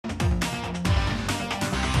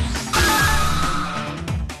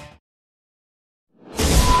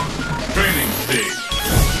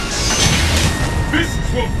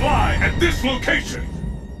its location.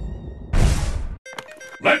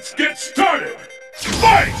 Let's get started!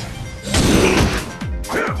 Fight!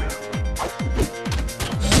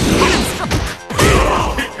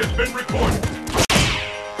 Kick has been recorded.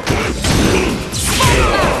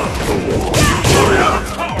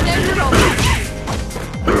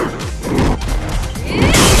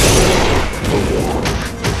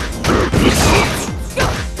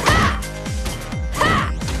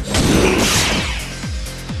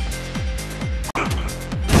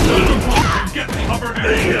 Get the upper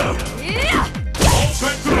hand. All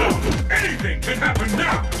bets are on. Anything can happen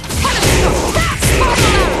now.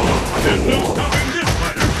 There's no stopping this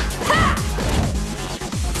fighter.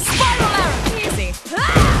 Spiral arrow. Easy.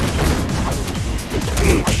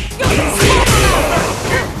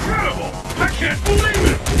 Incredible! I can't believe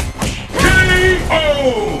it. KO!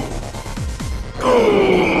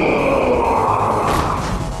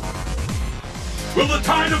 Will the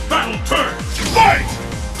tide of battle turn? Fight!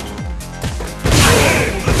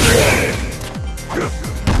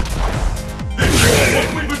 This is what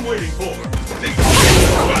we've been waiting for. The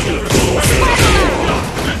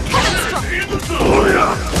in the zone.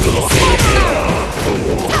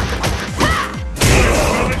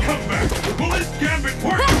 Another comeback. Will this gambit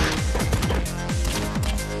work?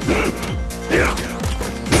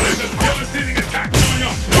 There's a devastating attack coming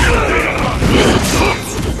up.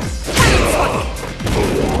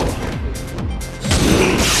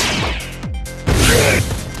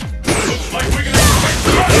 Looks like we're gonna fight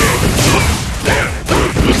the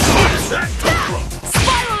Where's that come from?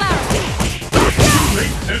 Spiral arrow.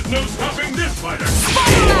 There's no stopping this fighter.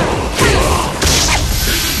 Spiral arrow.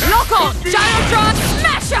 Lock on. Gyrotron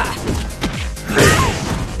smasher.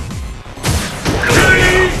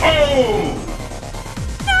 KO!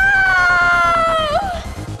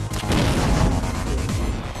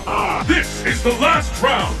 This is the last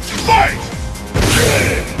round. Fight!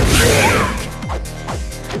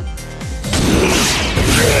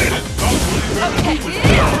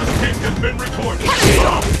 First kick has been recorded. I've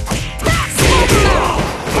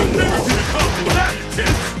never seen a combo that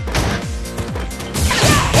intense.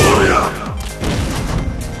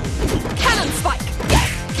 Cannon spike.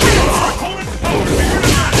 Our opponent's power here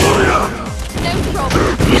tonight. No problem.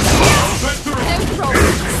 No problem.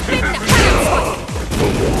 Spin the cannon spike.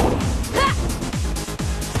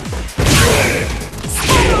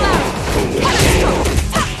 Spiral arrow. Cannon stroke.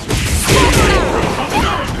 Spiral arrow.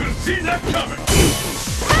 No one could have seen that coming.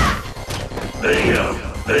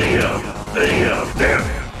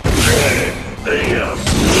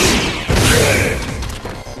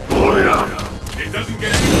 It doesn't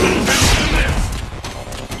get any more intense than this.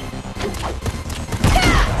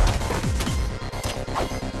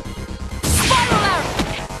 Spiral arrow.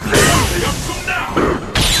 Stay up till now.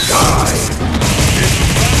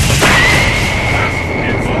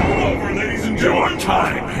 It's all over, ladies and gentlemen. Your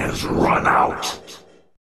time has run out.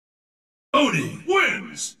 Oni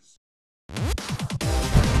wins.